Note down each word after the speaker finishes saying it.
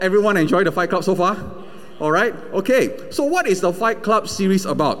Everyone enjoy the Fight Club so far? All right, okay. So what is the Fight Club series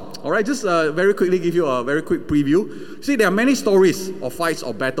about? All right, just very quickly give you a very quick preview. See, there are many stories of fights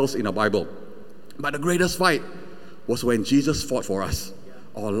or battles in the Bible. But the greatest fight was when Jesus fought for us,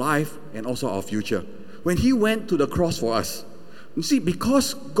 our life and also our future. When He went to the cross for us. You see,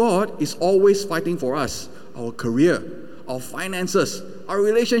 because God is always fighting for us, our career, our finances, our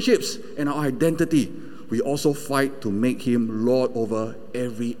relationships, and our identity, we also fight to make Him Lord over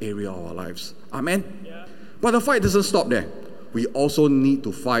every area of our lives. Amen? Yeah. But the fight doesn't stop there. We also need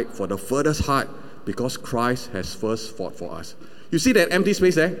to fight for the furthest heart because Christ has first fought for us. You see that empty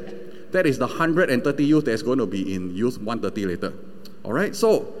space there? That is the 130 youth that's going to be in Youth 130 later. All right?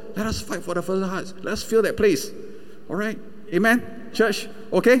 So, let us fight for the furthest hearts. Let us fill that place. All right? Amen? Church?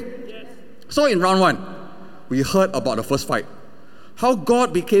 Okay? Yes. So, in round 1, we heard about the first fight. How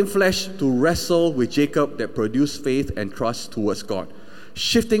God became flesh to wrestle with Jacob that produced faith and trust towards God,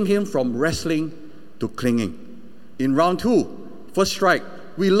 shifting him from wrestling to clinging. In round 2, first strike,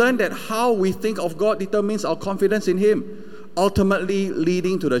 we learned that how we think of God determines our confidence in Him, ultimately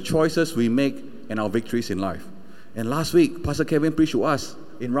leading to the choices we make and our victories in life. And last week, Pastor Kevin preached to us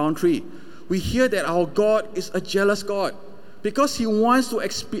in round 3. We hear that our God is a jealous God because He wants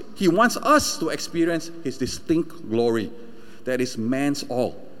us to experience His distinct glory that is man's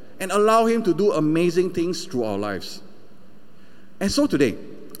all, and allow Him to do amazing things through our lives. And so today,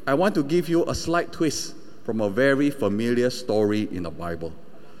 I want to give you a slight twist from a very familiar story in the Bible.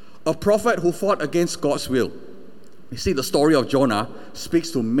 A prophet who fought against God's will. You see, the story of Jonah speaks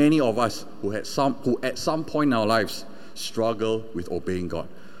to many of us who at some point in our lives struggle with obeying God.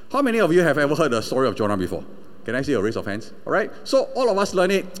 How many of you have ever heard the story of Jonah before? Can I see a raise of hands? All right. So all of us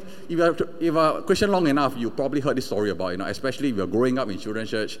learn it. If you're a Christian long enough, you probably heard this story about, especially if you're growing up in children's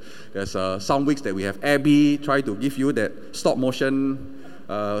church. There's some weeks that we have Abby try to give you that stop motion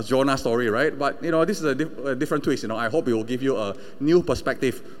Jonah story, right? But this is a different twist. I hope it will give you a new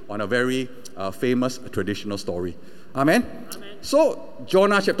perspective on a very famous traditional story. Amen? Amen. So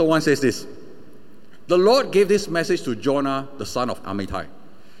Jonah chapter 1 says this. The Lord gave this message to Jonah, the son of Amittai.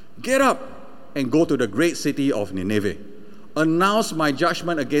 Get up and go to the great city of Nineveh. Announce my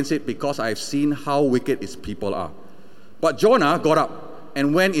judgment against it because I have seen how wicked its people are. But Jonah got up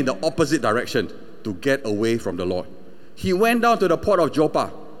and went in the opposite direction to get away from the Lord. He went down to the port of Joppa,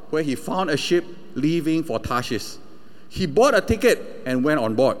 where he found a ship leaving for Tarshish. He bought a ticket and went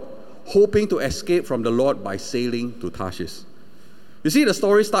on board, hoping to escape from the Lord by sailing to Tarshish. You see, the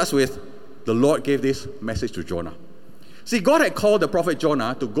story starts with the Lord gave this message to Jonah. See, God had called the prophet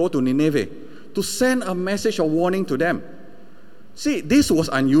Jonah to go to Nineveh to send a message of warning to them. See, this was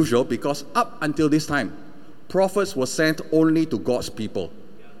unusual because up until this time, prophets were sent only to God's people,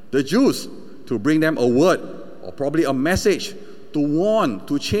 the Jews, to bring them a word or probably a message to warn,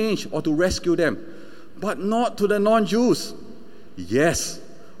 to change, or to rescue them, but not to the non-Jews. Yes,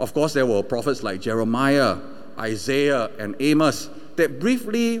 of course, there were prophets like Jeremiah, Isaiah, and Amos that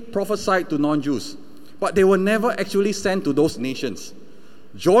briefly prophesied to non-Jews, but they were never actually sent to those nations.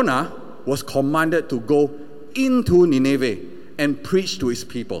 Jonah was commanded to go into Nineveh and preach to his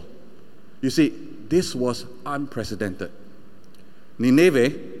people. You see, this was unprecedented.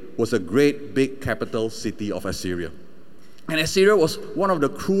 Nineveh was a great big capital city of Assyria. And Assyria was one of the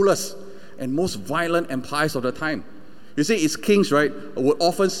cruelest and most violent empires of the time. You see, its kings, right, would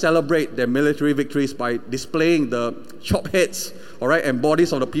often celebrate their military victories by displaying the chopped heads, all right, and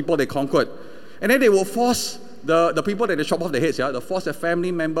bodies of the people they conquered. And then they would force the people that they chop off their heads, they force their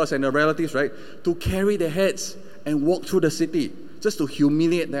family members and their relatives, right, to carry their heads and walk through the city just to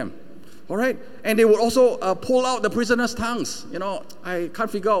humiliate them. All right? And they would also pull out the prisoners' tongues. I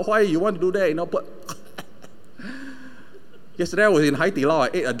can't figure out why you want to do that, but yesterday I was in Hai Di Lao, I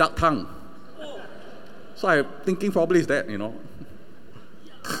ate a duck tongue. So I'm thinking probably it's that,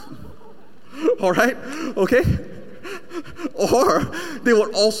 All right? Okay? Or they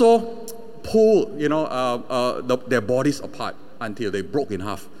would also pull, their bodies apart until they broke in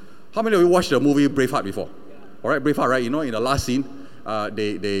half. How many of you watched the movie Braveheart before? All right, Braveheart, right? In the last scene,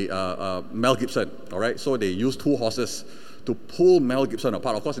 Mel Gibson, all right? So they used 2 horses to pull Mel Gibson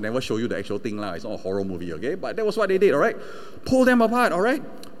apart. Of course, they never show you the actual thing, it's not a horror movie, okay? But that was what they did, all right? Pull them apart, all right?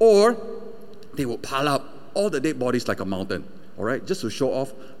 Or they would pile up all the dead bodies like a mountain, all right? Just to show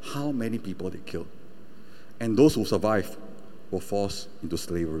off how many people they killed. And those who survived were forced into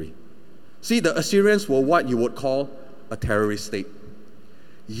slavery. See, the Assyrians were what you would call a terrorist state.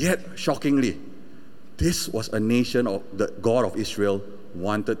 Yet, shockingly, this was a nation of the God of Israel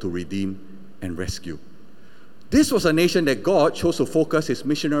wanted to redeem and rescue. This was a nation that God chose to focus His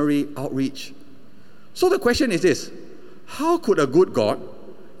missionary outreach. So the question is this: how could a good God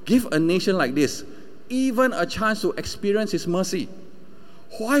give a nation like this even a chance to experience His mercy,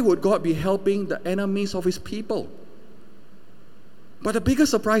 why would God be helping the enemies of His people? But the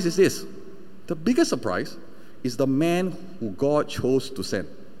biggest surprise is this. The biggest surprise is the man who God chose to send.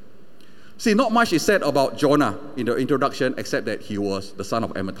 See, not much is said about Jonah in the introduction except that he was the son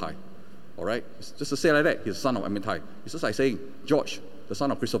of Amittai. All right? Just to say like that, he's the son of Amittai. It's just like saying George, the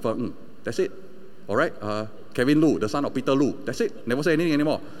son of Christopher Ng. That's it. All right? Kevin Lu, the son of Peter Lu. That's it. Never say anything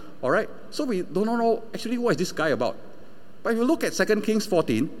anymore. All right? So we don't know actually what is this guy about. But if you look at 2 Kings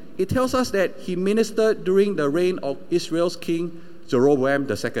 14, it tells us that he ministered during the reign of Israel's king Jeroboam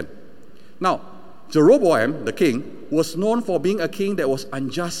II. Now, Jeroboam, the king, was known for being a king that was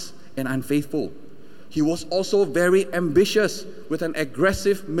unjust and unfaithful. He was also very ambitious with an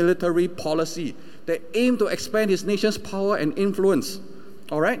aggressive military policy that aimed to expand his nation's power and influence.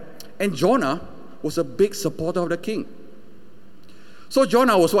 All right? And Jonah was a big supporter of the king. So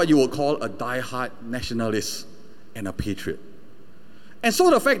Jonah was what you would call a die-hard nationalist and a patriot. And so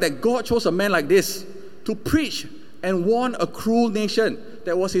the fact that God chose a man like this to preach and warn a cruel nation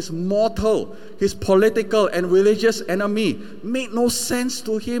that was his mortal, his political and religious enemy made no sense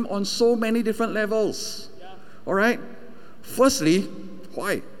to him on so many different levels. Yeah. All right? Firstly,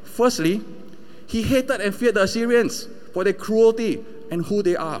 why? Firstly, he hated and feared the Assyrians for their cruelty and who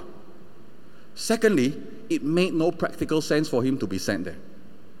they are. Secondly, it made no practical sense for him to be sent there.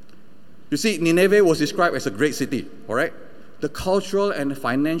 You see, Nineveh was described as a great city, all right? The cultural and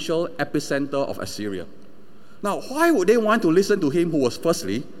financial epicenter of Assyria. Now, why would they want to listen to him who was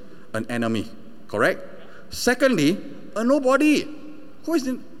firstly an enemy, correct? Secondly, a nobody. Who is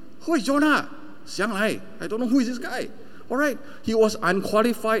Jonah? Xiang Lai. I don't know who is this guy. All right? He was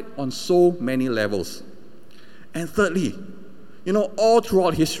unqualified on so many levels. And thirdly, all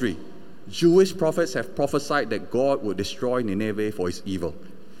throughout history, Jewish prophets have prophesied that God would destroy Nineveh for its evil.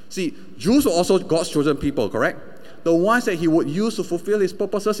 See, Jews were also God's chosen people, correct? The ones that He would use to fulfill His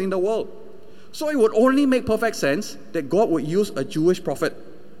purposes in the world. So it would only make perfect sense that God would use a Jewish prophet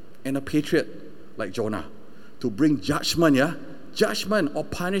and a patriot like Jonah to bring judgment or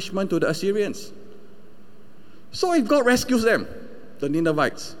punishment to the Assyrians. So if God rescues them, the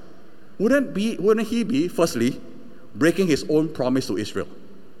Ninevites, wouldn't He be, firstly, breaking His own promise to Israel?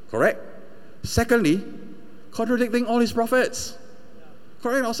 Correct? Secondly, contradicting all His prophets.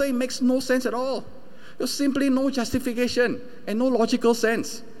 Correct? I'll say it makes no sense at all. There's simply no justification and no logical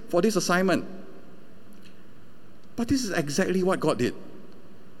sense for this assignment. But this is exactly what God did.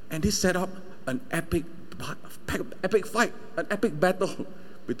 And this set up an epic fight, an epic battle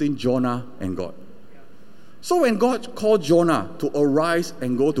between Jonah and God. So when God called Jonah to arise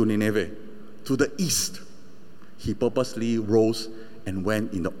and go to Nineveh, to the east, he purposely rose and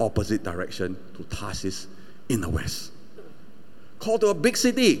went in the opposite direction to Tarsus in the west. Called to a big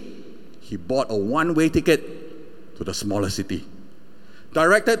city, he bought a one-way ticket to the smaller city.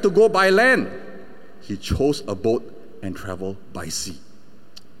 Directed to go by land, he chose a boat and traveled by sea.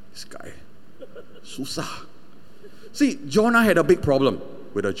 This guy, susah. See, Jonah had a big problem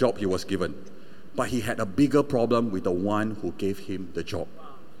with the job he was given, but he had a bigger problem with the one who gave him the job.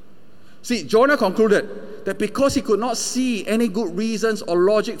 See, Jonah concluded that because he could not see any good reasons or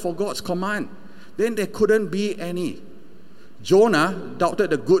logic for God's command, then there couldn't be any. Jonah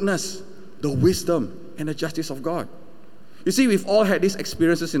doubted the goodness, the wisdom, and the justice of God. You see, we've all had these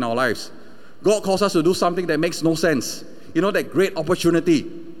experiences in our lives. God calls us to do something that makes no sense. That great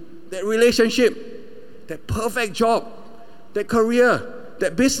opportunity, that relationship, that perfect job, that career,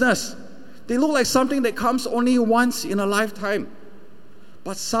 that business. They look like something that comes only once in a lifetime.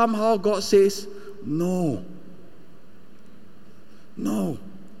 But somehow God says, no.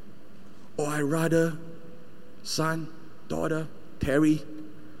 Or I rather, son, daughter, Terry,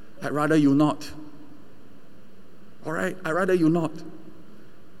 I'd rather you not. All right? I'd rather you not.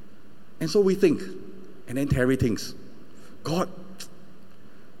 And so we think, and then Terry thinks, God,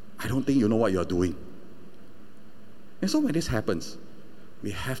 I don't think you know what you're doing. And so when this happens,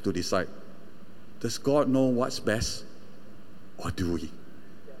 we have to decide, does God know what's best, or do we?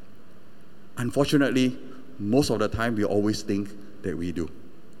 Unfortunately, most of the time we always think that we do.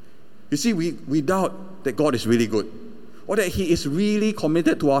 You see, we doubt that God is really good, or that He is really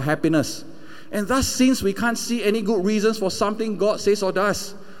committed to our happiness. And thus, since we can't see any good reasons for something God says or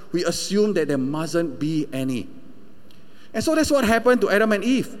does, we assume that there mustn't be any. And so that's what happened to Adam and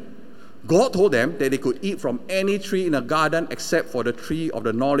Eve. God told them that they could eat from any tree in the garden except for the tree of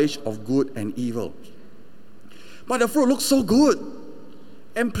the knowledge of good and evil. But the fruit looked so good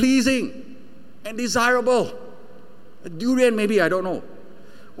and pleasing and desirable. A durian maybe, I don't know.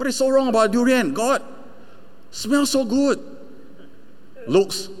 What is so wrong about durian? God, smells so good.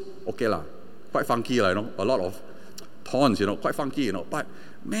 Looks, okay lah, quite funky lah, a lot of thorns, quite funky, but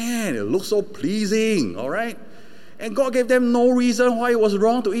man, it looks so pleasing, all right? And God gave them no reason why it was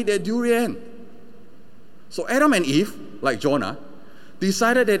wrong to eat that durian. So Adam and Eve, like Jonah,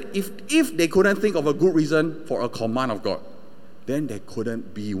 decided that if they couldn't think of a good reason for a command of God, then there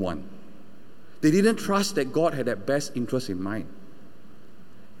couldn't be one. They didn't trust that God had their best interest in mind.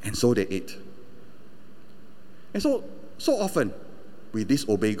 And so they ate. And so often, we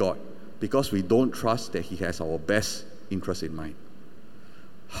disobey God because we don't trust that He has our best interest in mind.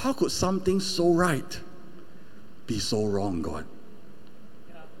 How could something so right be so wrong, God?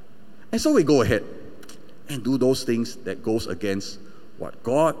 And so we go ahead and do those things that goes against what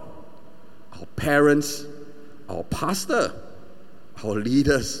God, our parents, our pastor, our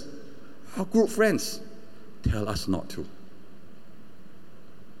leaders, our group friends tell us not to.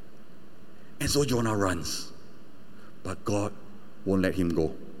 And so Jonah runs, but God won't let him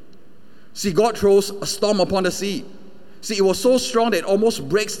go. See, God throws a storm upon the sea. See, it was so strong that it almost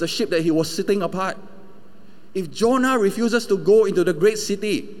breaks the ship that he was sitting apart. If Jonah refuses to go into the great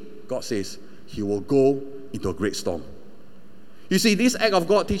city, God says he will go into a great storm. You see, this act of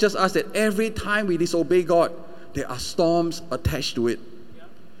God teaches us that every time we disobey God, there are storms attached to it.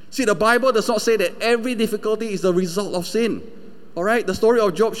 See, the Bible does not say that every difficulty is the result of sin. All right? The story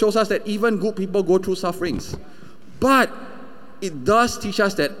of Job shows us that even good people go through sufferings. But it does teach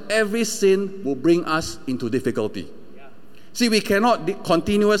us that every sin will bring us into difficulty. See, we cannot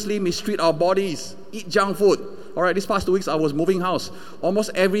continuously mistreat our bodies, eat junk food. All right, these past 2 weeks I was moving house.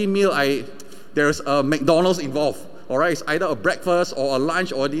 Almost every meal there's a McDonald's involved. All right, it's either a breakfast or a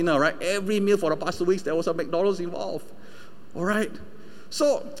lunch or a dinner, right? Every meal for the past 2 weeks there was a McDonald's involved. All right,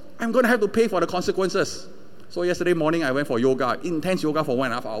 so I'm going to have to pay for the consequences. So yesterday morning I went for yoga, intense yoga for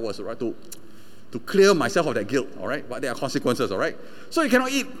 1.5 hours, right, to clear myself of that guilt. All right, but there are consequences. All right, so you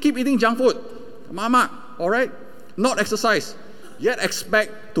cannot keep eating junk food, mama. All right. Not exercise, yet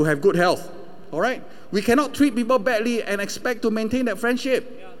expect to have good health. All right? We cannot treat people badly and expect to maintain that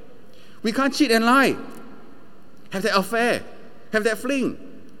friendship. Yeah. We can't cheat and lie, have that affair, have that fling,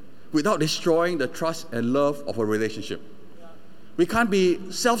 without destroying the trust and love of a relationship. Yeah. We can't be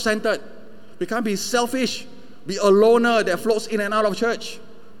self-centered. We can't be selfish, be a loner that floats in and out of church,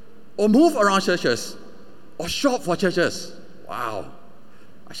 or move around churches, or shop for churches. Wow.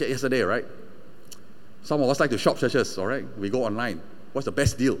 I shared yesterday, right? Some of us like to shop churches, all right? We go online. What's the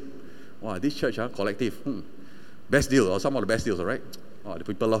best deal? Wow, this church, collective. Best deal, or some of the best deals, all right? Oh, the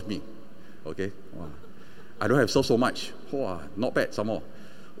people love me. Okay? Wow. I don't have so much. Wow, not bad, some more.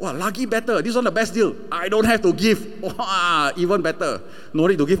 Wow, lucky better. This one the best deal. I don't have to give. Wow, even better. No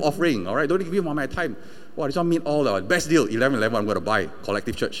need to give offering, all right? Don't need to give on my time. Wow, this one mean all the best deal. 11 I'm going to buy.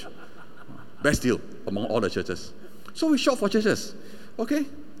 Collective church. Best deal among all the churches. So we shop for churches, okay?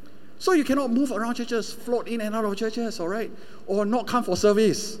 So you cannot move around churches, float in and out of churches, all right? Or not come for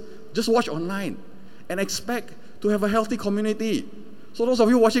service. Just watch online and expect to have a healthy community. So those of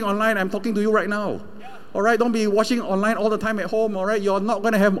you watching online, I'm talking to you right now. All right, don't be watching online all the time at home, all right? You're not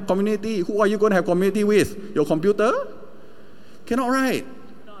going to have community. Who are you going to have community with? Your computer? Cannot, right?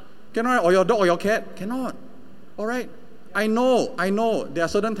 Cannot, or your dog or your cat? Cannot. All right? I know. There are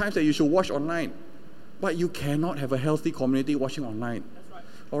certain times that you should watch online. But you cannot have a healthy community watching online.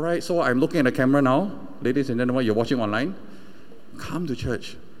 All right, so I'm looking at the camera now. Ladies and gentlemen, you're watching online. Come to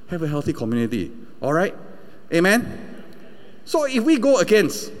church. Have a healthy community. All right? Amen? So if we go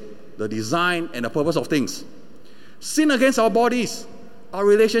against the design and the purpose of things, sin against our bodies, our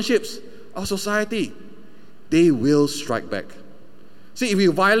relationships, our society, they will strike back. See, if we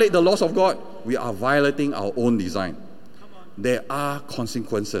violate the laws of God, we are violating our own design. There are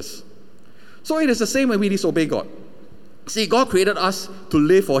consequences. So it is the same when we disobey God. See, God created us to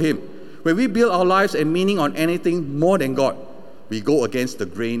live for Him. When we build our lives and meaning on anything more than God, we go against the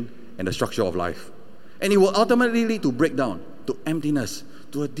grain and the structure of life. And it will ultimately lead to breakdown, to emptiness,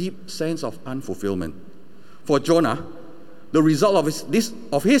 to a deep sense of unfulfillment. For Jonah, the result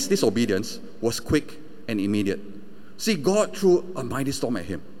of his disobedience was quick and immediate. See, God threw a mighty storm at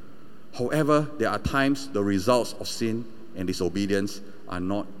him. However, there are times the results of sin and disobedience are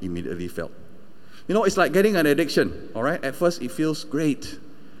not immediately felt. You know, it's like getting an addiction, all right? At first, it feels great.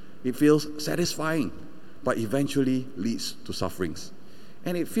 It feels satisfying, but eventually leads to sufferings.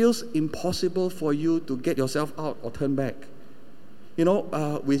 And it feels impossible for you to get yourself out or turn back. You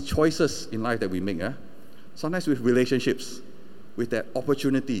know, with choices in life that we make, sometimes with relationships, with that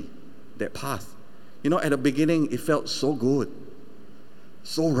opportunity, that path. You know, at the beginning, it felt so good,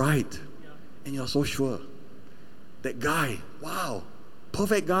 so right, and you're so sure. That guy, wow,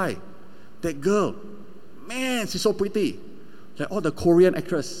 perfect guy. That girl, man, she's so pretty. Like all the Korean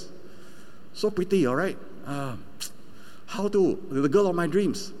actress. So pretty, all right? The girl of my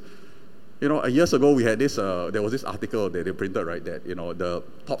dreams. Years ago we had this, there was this article that they printed, right? That, the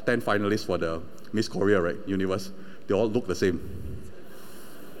top 10 finalists for the Miss Korea, right? Universe, they all look the same.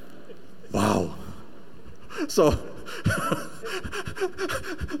 Wow. So,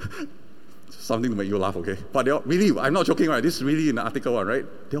 something to make you laugh, okay? But they all, really, I'm not joking, right? This is really in the article one, right?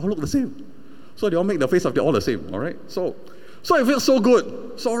 They all look the same. So they all make the face of, they're all the same, all right? So it feels so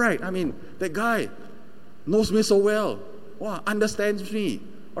good. So, all right, I mean, that guy knows me so well. Wow, understands me.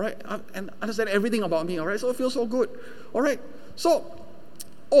 All right, and understand everything about me, all right? So it feels so good, all right? So,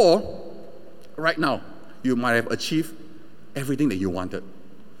 or, right now, you might have achieved everything that you wanted.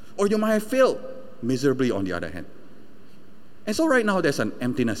 Or you might have failed miserably on the other hand. And so right now, there's an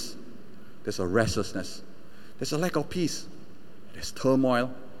emptiness. There's a restlessness. There's a lack of peace. There's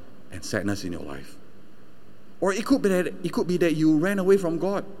turmoil and sadness in your life. Or it could be that you ran away from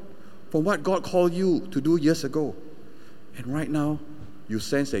God, from what God called you to do years ago. And right now, you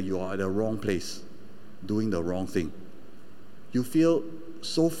sense that you are at the wrong place, doing the wrong thing. You feel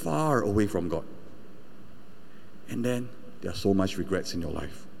so far away from God. And then there are so much regrets in your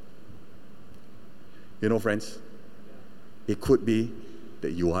life. Friends, it could be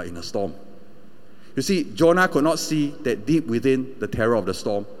that you are in a storm. You see, Jonah could not see that deep within the terror of the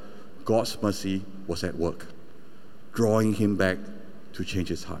storm, God's mercy was at work, drawing him back to change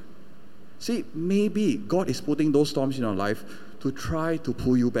his heart. See, maybe God is putting those storms in your life to try to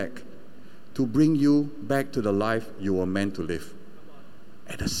pull you back, to bring you back to the life you were meant to live,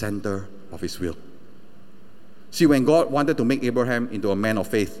 at the center of his will. See, when God wanted to make Abraham into a man of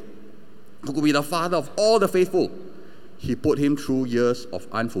faith, who could be the father of all the faithful, he put him through years of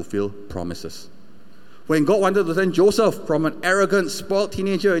unfulfilled promises. When God wanted to turn Joseph from an arrogant, spoiled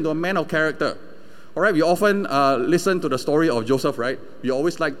teenager into a man of character, all right, we often listen to the story of Joseph, right? We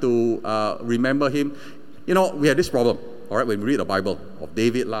always like to remember him. We have this problem, all right, when we read the Bible, of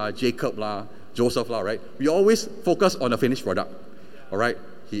David Jacob Joseph right? We always focus on the finished product, all right?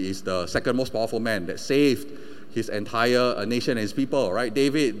 He is the second most powerful man that saved his entire nation and his people, right?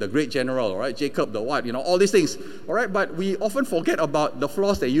 David, the great general, right? Jacob, the what? All these things, all right? But we often forget about the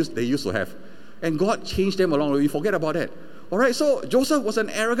flaws they used to have. And God changed them along the way. We forget about that. All right, so Joseph was an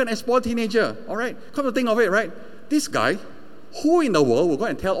arrogant and spoiled teenager, all right? Come to think of it, right? This guy, who in the world will go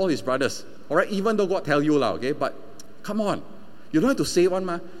and tell all his brothers, all right? Even though God tell you, okay? But come on, you don't have to say one,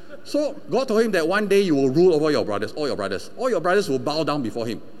 ma. So God told him that one day you will rule over your brothers, all your brothers. All your brothers will bow down before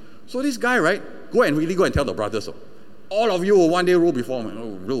him. So this guy, right, go and tell the brothers, all of you will one day rule before me,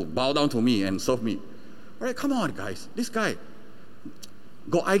 rule, bow down to me and serve me. All right, come on, guys. This guy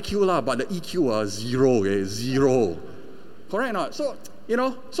got IQ, but the EQ was zero, okay? Zero. Correct or not? So,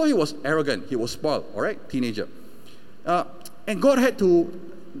 so he was arrogant. He was spoiled, all right, teenager. And God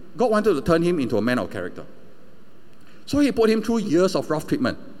wanted to turn him into a man of character. So he put him through years of rough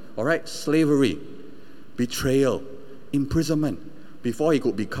treatment, all right, slavery, betrayal, imprisonment, before he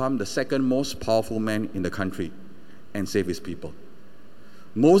could become the second most powerful man in the country and save his people.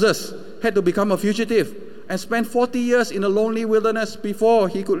 Moses had to become a fugitive and spend 40 years in a lonely wilderness before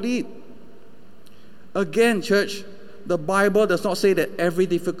he could lead. Again, church, the Bible does not say that every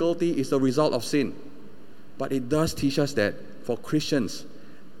difficulty is the result of sin, but it does teach us that for Christians,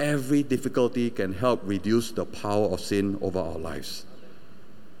 every difficulty can help reduce the power of sin over our lives.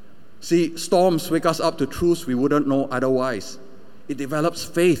 See, storms wake us up to truths we wouldn't know otherwise. It develops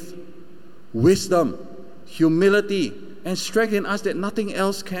faith, wisdom, humility, and strength in us that nothing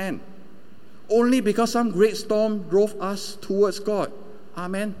else can. Only because some great storm drove us towards God.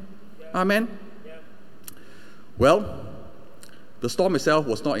 Amen? Yeah. Amen? Yeah. Well, the storm itself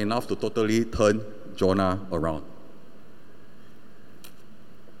was not enough to totally turn Jonah around.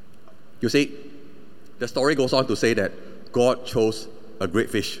 You see, the story goes on to say that God chose a great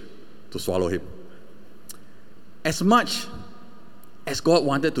fish to swallow him. As much as God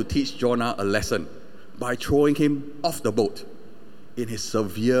wanted to teach Jonah a lesson by throwing him off the boat, in his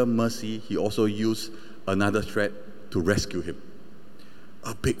severe mercy, he also used another threat to rescue him.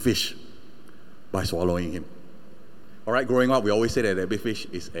 A big fish, by swallowing him. All right, growing up, we always say that a big fish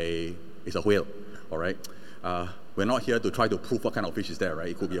is a whale, all right? We're not here to try to prove what kind of fish is there, right?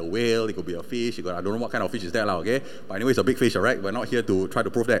 It could be a whale, it could be a fish, I don't know what kind of fish is there, okay? But anyway, it's a big fish, all right? We're not here to try to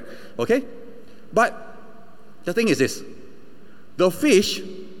prove that, okay? But the thing is this, the fish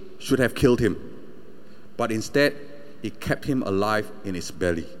should have killed him, but instead, it kept him alive in his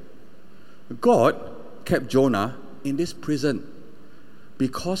belly. God kept Jonah in this prison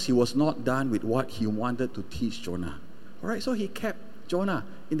because he was not done with what he wanted to teach Jonah. All right, so he kept Jonah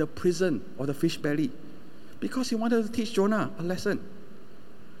in the prison of the fish belly. Because he wanted to teach Jonah a lesson.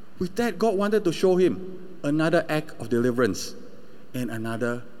 With that, God wanted to show him another act of deliverance and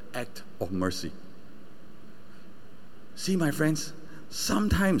another act of mercy. See, my friends,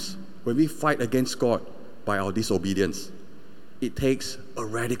 sometimes when we fight against God by our disobedience, it takes a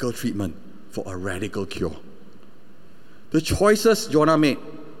radical treatment for a radical cure. The choices Jonah made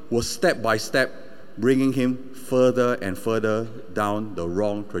were step by step bringing him further and further down the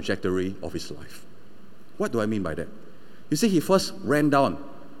wrong trajectory of his life. What do I mean by that? You see, he first ran down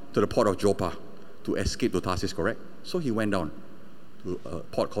to the port of Joppa to escape to Tarsus, correct? So he went down to a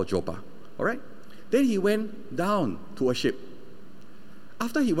port called Joppa, all right? Then he went down to a ship.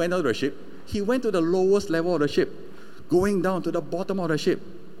 After he went down to the ship, he went to the lowest level of the ship, going down to the bottom of the ship.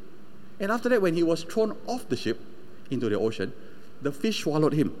 And after that, when he was thrown off the ship into the ocean, the fish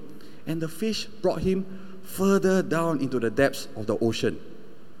swallowed him. And the fish brought him further down into the depths of the ocean.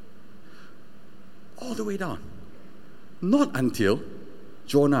 All the way down. Not until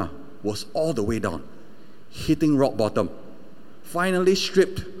Jonah was all the way down, hitting rock bottom, finally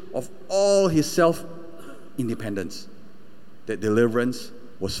stripped of all his self-independence, that deliverance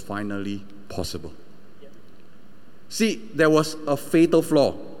was finally possible. See, there was a fatal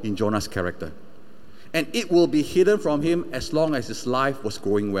flaw in Jonah's character, and it will be hidden from him as long as his life was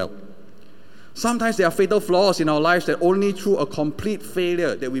going well. Sometimes there are fatal flaws in our lives that only through a complete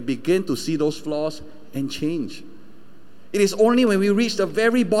failure that we begin to see those flaws and change. It is only when we reach the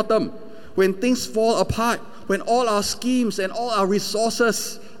very bottom, when things fall apart, when all our schemes and all our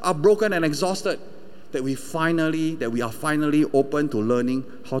resources are broken and exhausted, that we are finally open to learning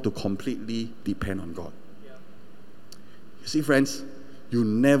how to completely depend on God. Yeah. You see, friends, you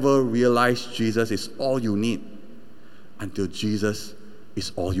never realize Jesus is all you need until Jesus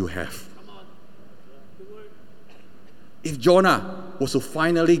is all you have. If Jonah was to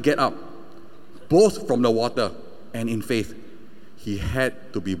finally get up, both from the water and in faith, he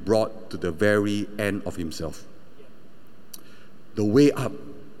had to be brought to the very end of himself. The way up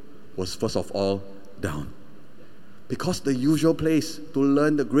was first of all down. Because the usual place to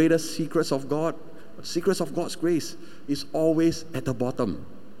learn the greatest secrets of God, secrets of God's grace, is always at the bottom.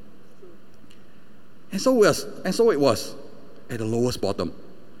 And so it was at the lowest bottom,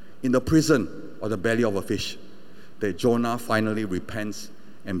 in the prison or the belly of a fish, that Jonah finally repents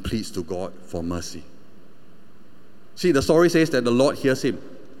and pleads to God for mercy. See, the story says that the Lord hears him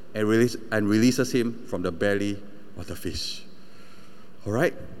and releases him from the belly of the fish. All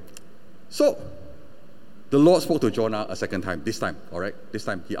right? So, the Lord spoke to Jonah a second time, this time, all right? This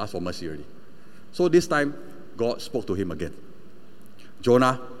time, he asked for mercy already. So this time, God spoke to him again.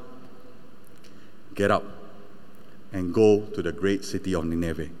 Jonah, get up and go to the great city of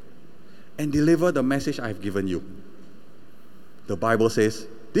Nineveh and deliver the message I have given you. The Bible says,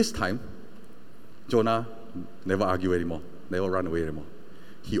 this time, Jonah never argue anymore, never run away anymore.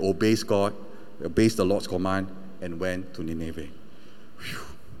 He obeys God, obeys the Lord's command, and went to Nineveh. Whew.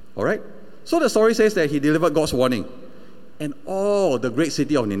 All right? So the story says that he delivered God's warning, and all the great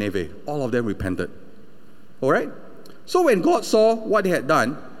city of Nineveh, all of them repented. All right? So when God saw what they had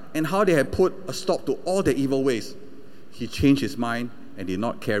done and how they had put a stop to all their evil ways, he changed his mind and did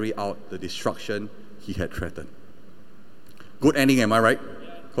not carry out the destruction he had threatened. Good ending, am I right?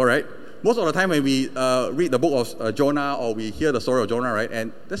 Yeah. Correct? Most of the time when we read the book of Jonah or we hear the story of Jonah, right,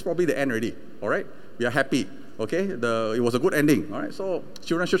 and that's probably the end already, all right? We are happy, okay? It was a good ending, all right? So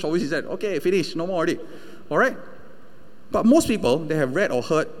children's church always said, okay, finish, no more already, all right? But most people, they have read or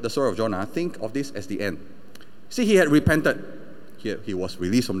heard the story of Jonah, think of this as the end. See, he had repented. He was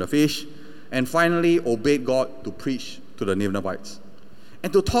released from the fish and finally obeyed God to preach to the Ninevites.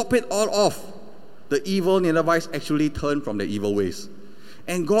 And to top it all off, the evil Ninevites actually turned from their evil ways.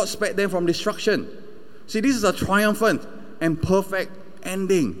 And God spared them from destruction. See, this is a triumphant and perfect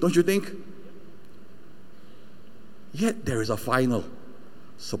ending, don't you think? Yet there is a final,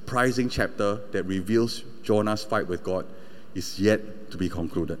 surprising chapter that reveals Jonah's fight with God is yet to be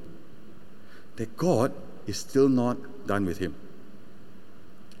concluded. That God is still not done with him.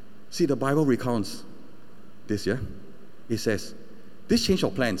 See, the Bible recounts this, yeah? It says, this change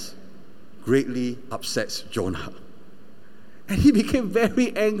of plans greatly upsets Jonah. And he became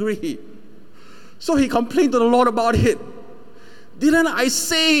very angry. So he complained to the Lord about it. Didn't I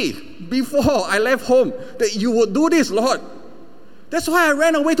say before I left home that you would do this, Lord? That's why I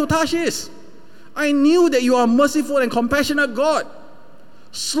ran away to Tarshish. I knew that you are a merciful and compassionate God,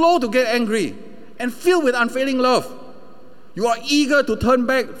 slow to get angry and filled with unfailing love. You are eager to turn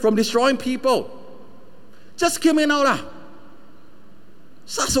back from destroying people. Just kill me now lah.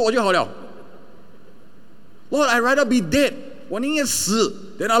 杀死我就好了。Lord, I'd rather be dead. 我宁愿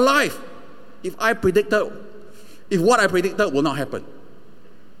死 than alive. If I predicted if what I predicted will not happen?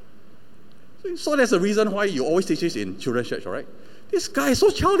 So that's the reason why you always teach this in children's church, all right? This guy is so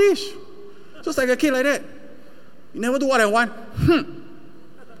childish. Just like a kid like that. You never do what I want.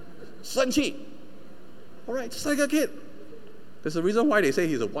 生气. All right, just like a kid. There's a reason why they say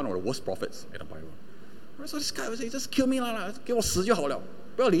he's one of the worst prophets in the Bible. Right, so this guy would say, just kill me lah, 给我死就好了，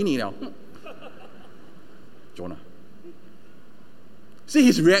不要理你了。Jonah. See,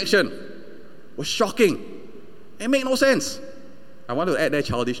 his reaction was shocking. It made no sense. I want to add that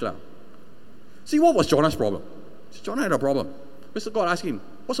childish lah. See, what was Jonah's problem? Jonah had a problem. Mr. God asked him,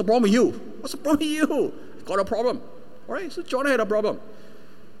 what's the problem with you? What's the problem with you? Got a problem. All right, so Jonah had a problem.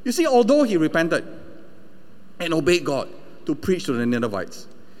 You see, although he repented and obeyed God to preach to the Ninevites,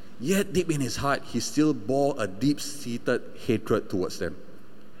 yet deep in his heart, he still bore a deep-seated hatred towards them.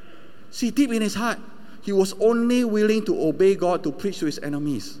 See, deep in his heart, he was only willing to obey God to preach to his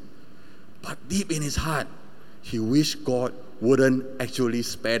enemies. But deep in his heart, he wished God wouldn't actually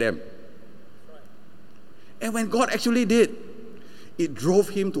spare them. And when God actually did, it drove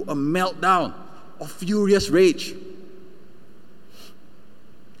him to a meltdown of furious rage.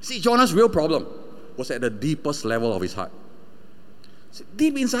 See, Jonah's real problem was at the deepest level of his heart. See,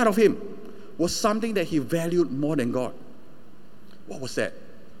 deep inside of him was something that he valued more than God. What was that?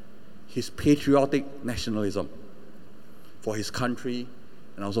 His patriotic nationalism for his country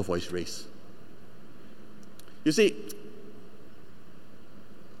and also for his race. You see,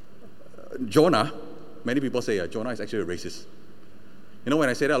 Jonah, many people say Jonah is actually a racist. You know, when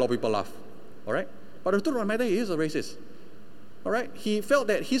I say that, a lot of people laugh. All right? But the truth of the matter, he is a racist. All right? He felt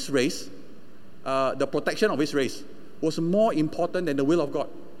that his race, the protection of his race, was more important than the will of God,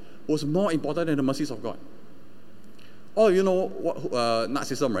 was more important than the mercies of God. All of you know what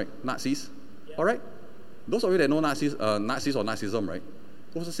Nazism, right? Nazis. Yeah. All right? Those of you that know Nazis or Nazism, right?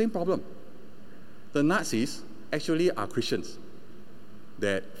 It was the same problem. The Nazis actually are Christians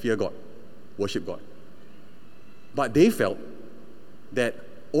that fear God, worship God. But they felt that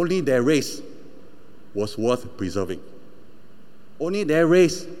only their race was worth preserving. Only their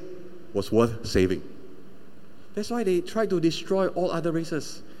race was worth saving. That's why they tried to destroy all other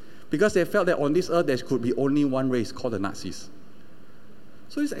races, because they felt that on this earth there could be only one race called the Nazis.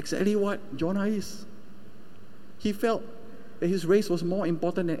 So it's exactly what Jonah is. He felt that his race was more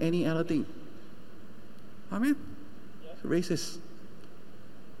important than any other thing. Amen? Yeah. Racist.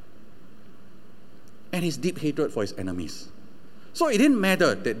 And his deep hatred for his enemies. So it didn't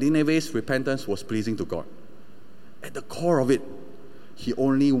matter that Nineveh's repentance was pleasing to God. At the core of it, he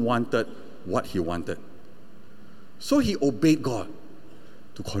only wanted what he wanted. So he obeyed God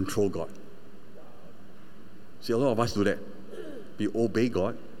to control God. See, a lot of us do that. We obey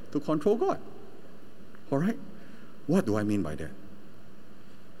God to control God. All right? What do I mean by that?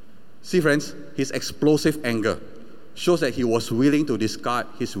 See, friends, his explosive anger shows that he was willing to discard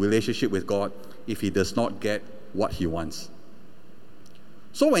his relationship with God if he does not get what he wants.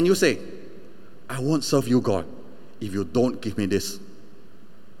 So when you say, I won't serve you, God, if you don't give me this,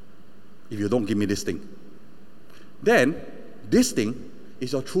 if you don't give me this thing, then this thing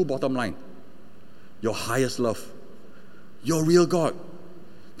is your true bottom line, your highest love, your real God,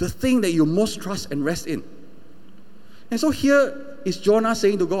 the thing that you most trust and rest in. And so here is Jonah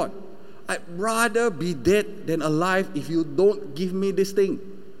saying to God, I'd rather be dead than alive if you don't give me this thing.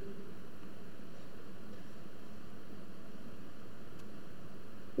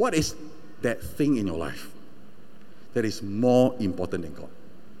 What is that thing in your life that is more important than God?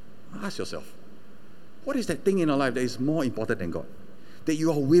 Ask yourself, what is that thing in your life that is more important than God, that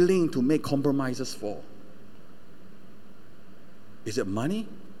you are willing to make compromises for? Is it money?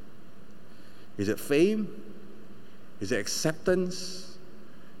 Is it fame? Is it acceptance?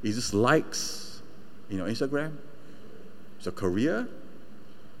 Is it likes in your Instagram? Is it a career?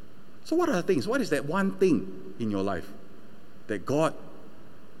 So what are the things? What is that one thing in your life that God,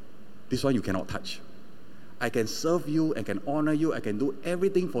 this one you cannot touch? I can serve you, I can honor you, I can do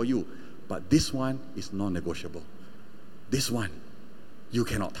everything for you, but this one is non-negotiable. This one you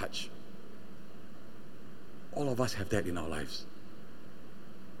cannot touch. All of us have that in our lives.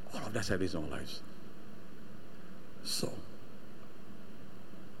 All of us have this in our lives. So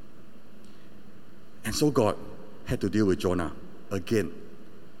God had to deal with Jonah again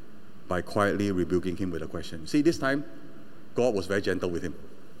by quietly rebuking him with a question. See, this time, God was very gentle with him.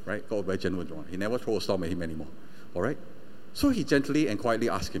 Right? God was very gentle with Jonah. He never threw a storm at him anymore. All right? So he gently and quietly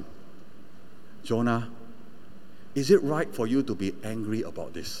asked him, Jonah, is it right for you to be angry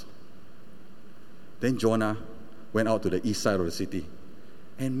about this? Then Jonah went out to the east side of the city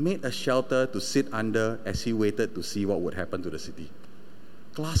and made a shelter to sit under as he waited to see what would happen to the city.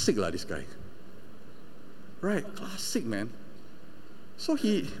 Classic lah, this guy. Right, classic, man. So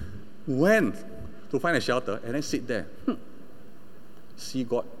he went to find a shelter and then sit there. See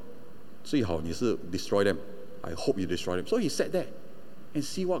God, 最好你是 destroy them. I hope you destroy them. So he sat there and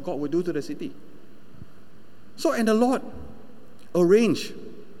see what God would do to the city. So, and the Lord arranged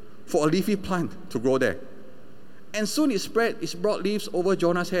for a leafy plant to grow there. And soon it spread its broad leaves over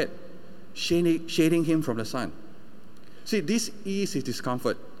Jonah's head, shading him from the sun. See, this eased his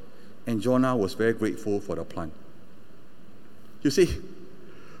discomfort, and Jonah was very grateful for the plant. You see,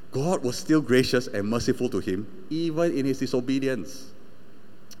 God was still gracious and merciful to him, even in his disobedience.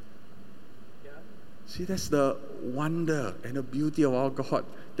 Yeah. See, that's the wonder and the beauty of our God,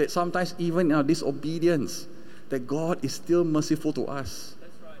 that sometimes even in our disobedience, that God is still merciful to us.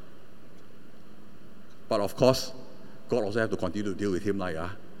 That's right. But of course, God also have to continue to deal with him like,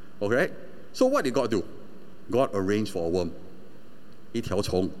 okay? So what did God do? God arranged for a worm. 一条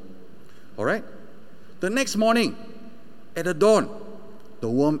虫. All right? The next morning, at the dawn, the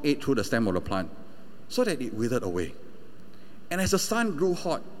worm ate through the stem of the plant so that it withered away. And as the sun grew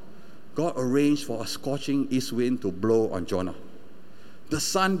hot, God arranged for a scorching east wind to blow on Jonah. The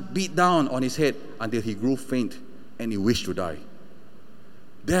sun beat down on his head until he grew faint and he wished to die.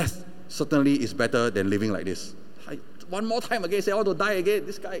 Death certainly is better than living like this. One more time again, say, I want to die again,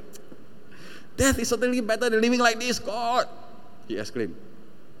 this guy. Death is certainly better than living like this, God, he exclaimed.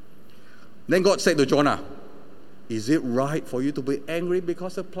 Then God said to Jonah, is it right for you to be angry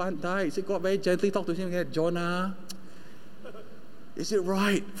because the plant died? So God very gently talked to him again, Jonah, is it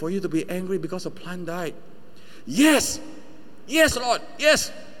right for you to be angry because the plant died? Yes, yes, Lord,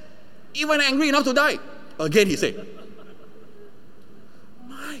 yes. Even angry enough to die. Again he said.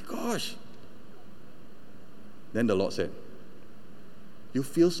 My gosh. Then the Lord said, you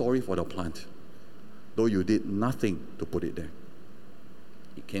feel sorry for the plant, though you did nothing to put it there.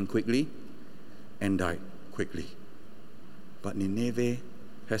 It came quickly and died quickly. But Nineveh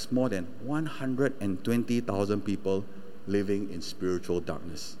has more than 120,000 people living in spiritual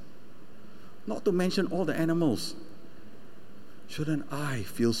darkness. Not to mention all the animals. Shouldn't I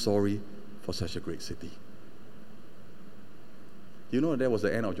feel sorry for such a great city? You know that was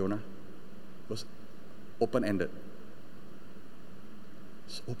the end of Jonah? It was open-ended.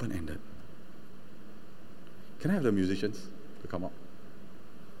 It's open-ended. Can I have the musicians to come up?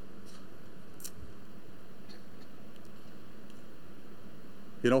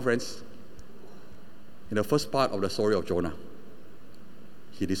 You know, friends, in the first part of the story of Jonah,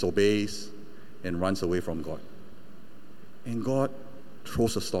 he disobeys and runs away from God. And God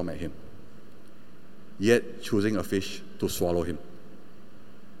throws a storm at him, yet choosing a fish to swallow him,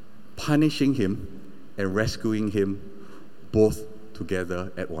 punishing him and rescuing him both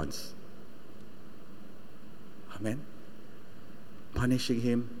together at once. Amen? Punishing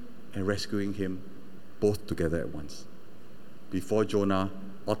him and rescuing him both together at once, before Jonah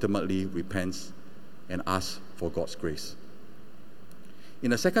ultimately repents and asks for God's grace.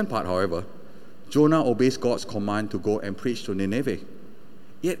 In the second part, however, Jonah obeys God's command to go and preach to Nineveh,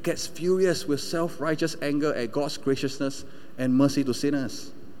 yet gets furious with self-righteous anger at God's graciousness and mercy to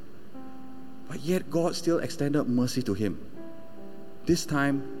sinners. But yet God still extended mercy to him, this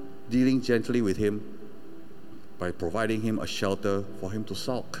time dealing gently with him by providing him a shelter for him to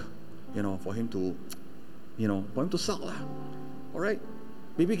sulk, for him to sulk lah. All right?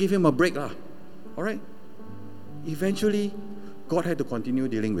 Maybe give him a break lah. All right? Eventually, God had to continue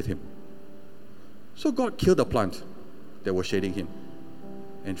dealing with him. So God killed the plant that was shading him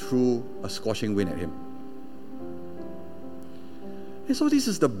and threw a scorching wind at him. And so this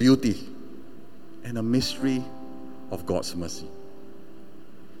is the beauty and the mystery of God's mercy,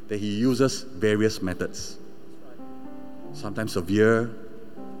 that he uses various methods, sometimes severe,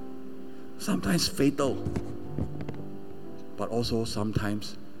 sometimes fatal, but also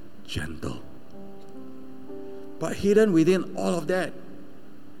sometimes gentle. But hidden within all of that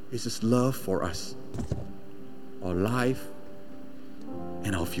is his love for us, our life,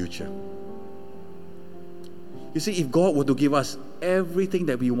 and our future. You see, if God were to give us everything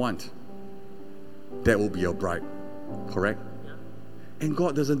that we want, that will be a bribe, correct? And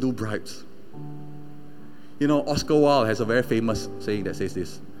God doesn't do bribes. Oscar Wilde has a very famous saying that says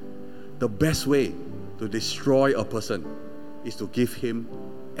this: the best way to destroy a person is to give him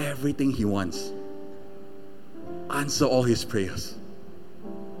everything he wants. Answer all his prayers.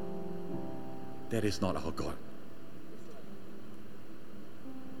 That is not our God.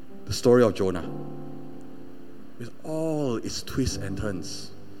 The story of Jonah, with all its twists and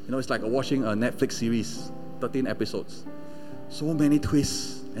turns. It's like watching a Netflix series, 13 episodes. So many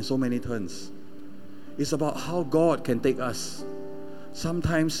twists and so many turns. It's about how God can take us,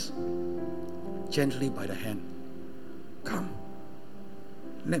 sometimes gently by the hand. Come,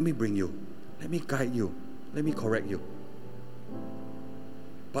 let me bring you. Let me guide you. Let me correct you.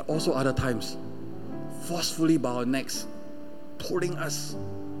 But also other times, forcefully by our necks, pulling us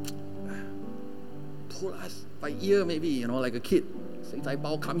by ear maybe, like a kid. Saying,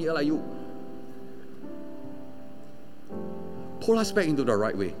 come here like you. Pull us back into the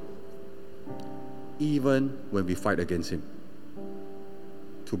right way. Even when we fight against Him.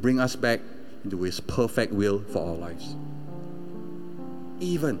 To bring us back into His perfect will for our lives.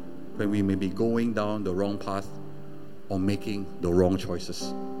 Even when we may be going down the wrong path or making the wrong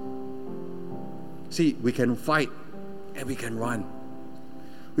choices. See, we can fight and we can run.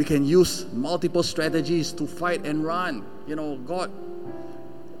 We can use multiple strategies to fight and run. God,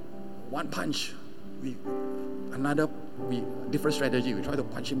 one punch, different strategy. We try to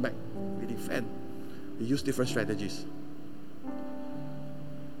punch Him back. We defend. We use different strategies.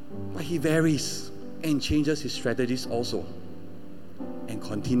 But He varies and changes His strategies also, and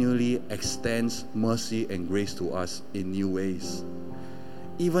continually extends mercy and grace to us in new ways,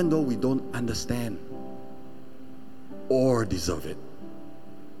 even though we don't understand or deserve it.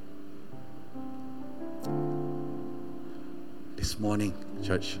 This morning,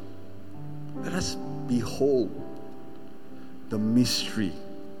 church, let us behold the mystery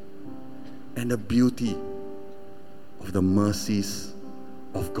and the beauty of the mercies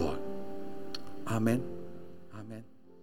of God. Amen.